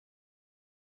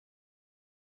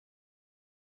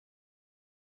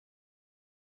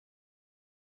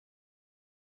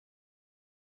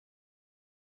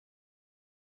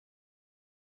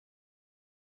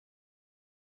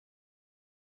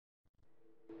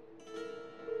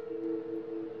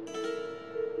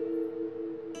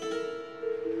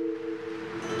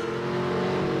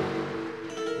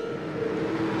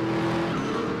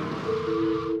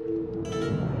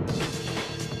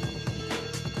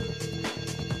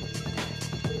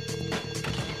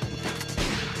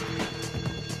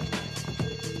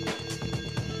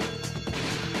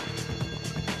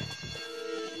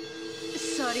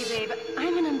Sorry, babe.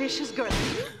 I'm an ambitious girl.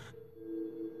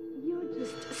 You're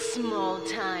just small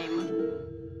time.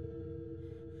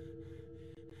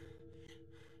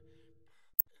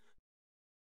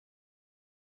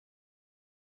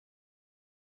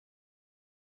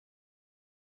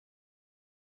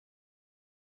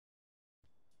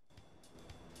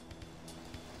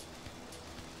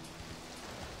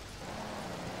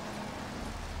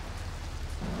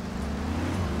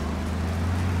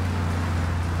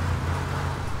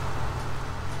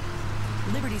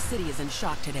 Liberty City is in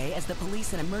shock today as the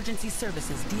police and emergency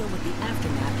services deal with the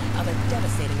aftermath of a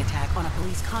devastating attack on a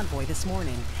police convoy this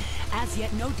morning. As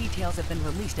yet, no details have been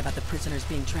released about the prisoners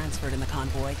being transferred in the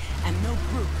convoy, and no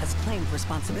group has claimed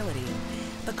responsibility.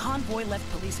 The convoy left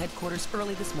police headquarters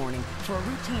early this morning for a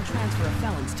routine transfer of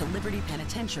felons to Liberty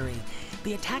Penitentiary.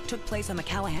 The attack took place on the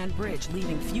Callahan Bridge,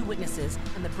 leaving few witnesses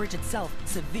and the bridge itself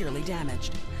severely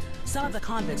damaged. Some of the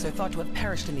convicts are thought to have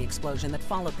perished in the explosion that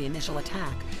followed the initial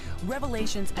attack.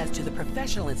 Revelations as to the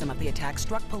professionalism of the attack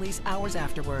struck police hours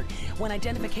afterward, when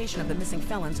identification of the missing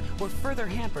felons were further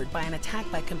hampered by an attack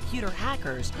by computer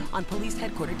hackers on police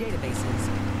headquarters databases.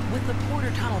 With the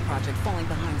Porter Tunnel project falling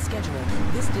behind schedule,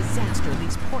 this disaster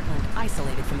leaves Portland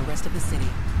isolated from the rest of the city.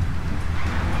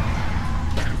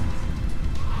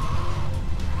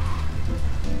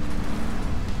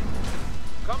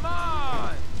 Come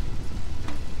on!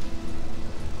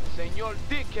 Senor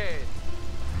Dickhead!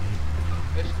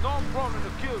 It's no problem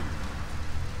to kill you.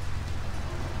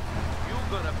 You're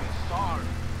gonna be sorry.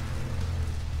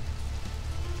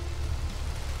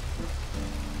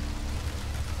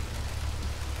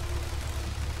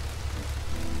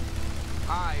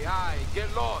 Aye,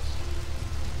 get lost.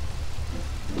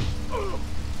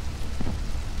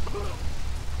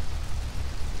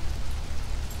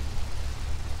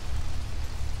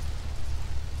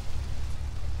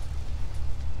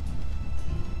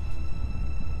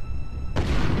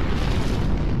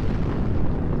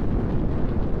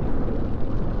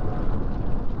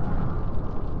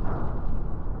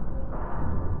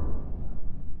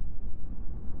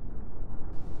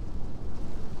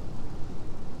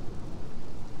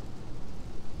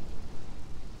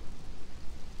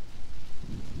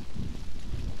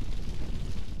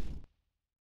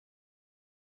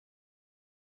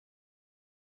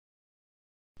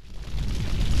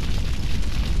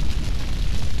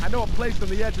 I know a place on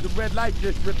the edge of the red light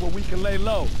district where we can lay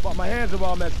low, but my hands are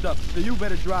all messed up, so you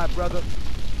better drive, brother.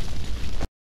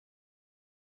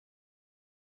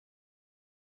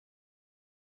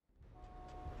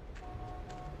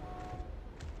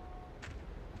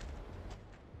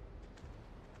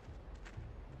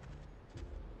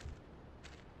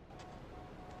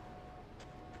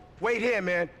 Wait here,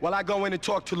 man, while I go in and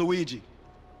talk to Luigi.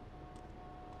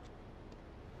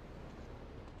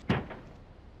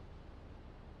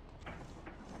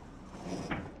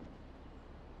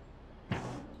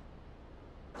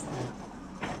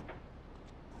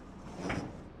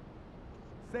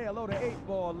 Say hello to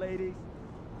 8-Ball, ladies.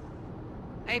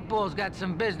 8-Ball's got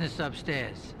some business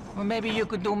upstairs. Well, maybe you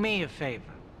could do me a favor.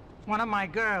 One of my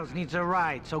girls needs a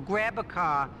ride, so grab a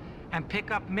car and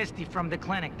pick up Misty from the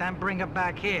clinic, then bring her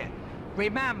back here.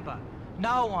 Remember,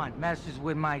 no one messes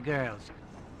with my girls.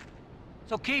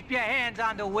 So keep your hands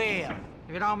on the wheel.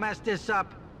 If you don't mess this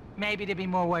up, maybe there'll be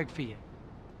more work for you.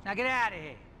 Now get out of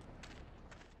here.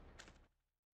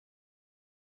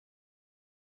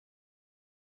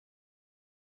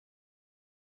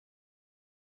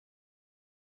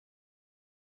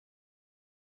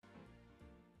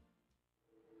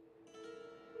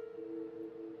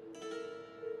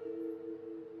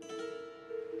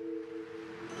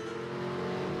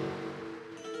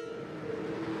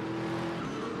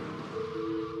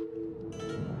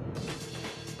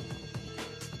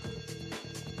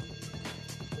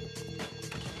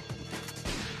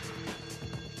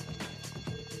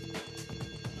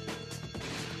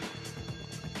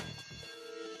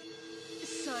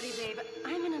 Sorry, babe.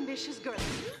 I'm an ambitious girl.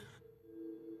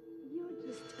 You're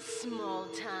just small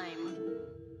time.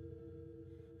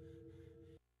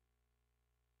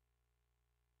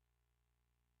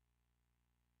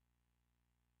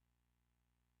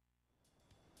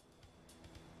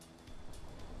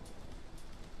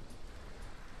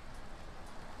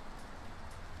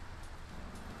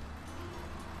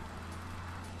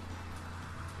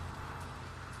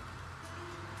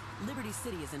 Liberty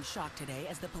City is in shock today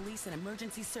as the police and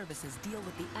emergency services deal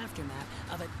with the aftermath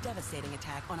of a devastating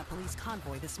attack on a police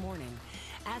convoy this morning.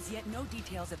 As yet, no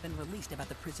details have been released about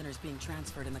the prisoners being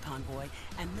transferred in the convoy,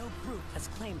 and no group has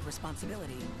claimed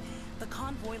responsibility. The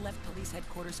convoy left police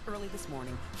headquarters early this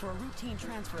morning for a routine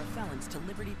transfer of felons to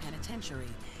Liberty Penitentiary.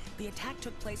 The attack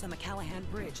took place on the Callahan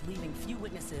Bridge, leaving few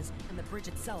witnesses and the bridge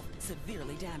itself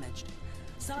severely damaged.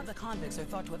 Some of the convicts are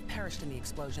thought to have perished in the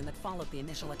explosion that followed the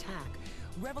initial attack.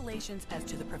 Revelations as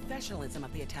to the professionalism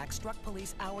of the attack struck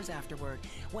police hours afterward,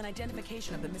 when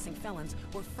identification of the missing felons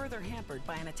were further hampered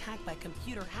by an attack by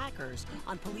computer hackers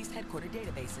on police headquarters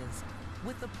databases.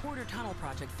 With the Porter Tunnel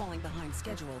project falling behind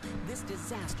schedule, this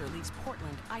disaster leaves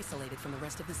Portland isolated from the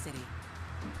rest of the city.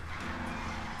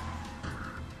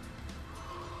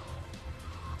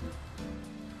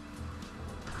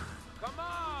 Come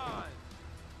on!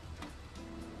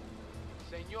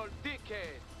 Señor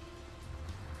Dickhead!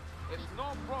 It's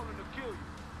no problem to kill you.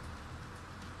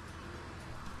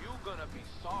 You're gonna be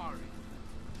sorry.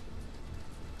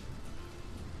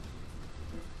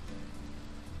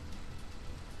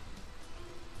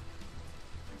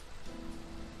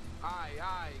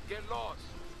 Aye, get lost.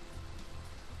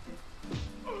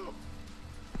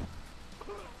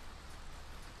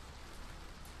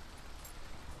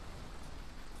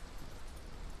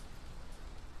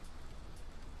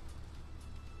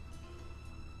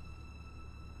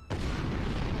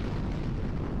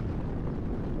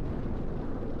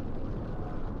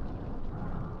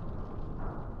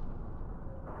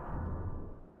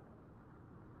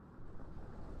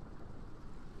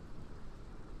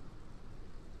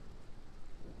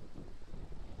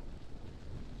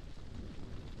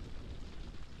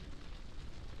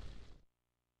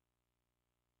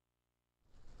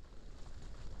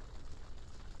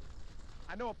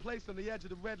 I know a place on the edge of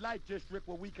the red light district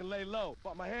where we can lay low,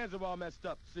 but my hands are all messed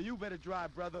up, so you better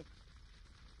drive, brother.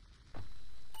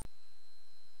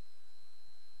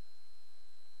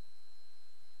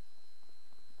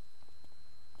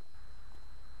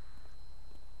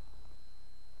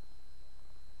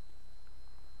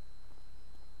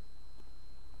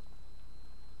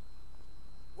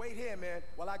 Wait here, man,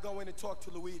 while I go in and talk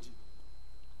to Luigi.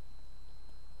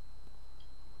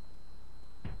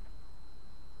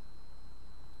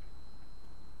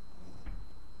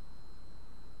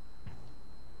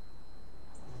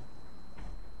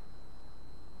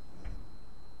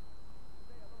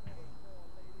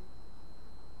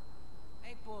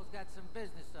 Got some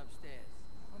business upstairs.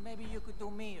 Well, maybe you could do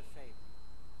me a favor.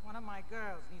 One of my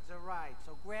girls needs a ride,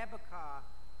 so grab a car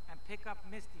and pick up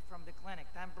Misty from the clinic,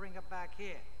 then bring her back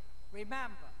here.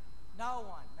 Remember, no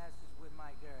one messes with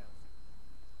my girls.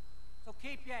 So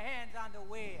keep your hands on the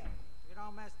wheel. If you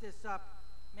don't mess this up,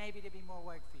 maybe there'll be more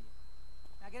work for you.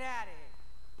 Now get out of here.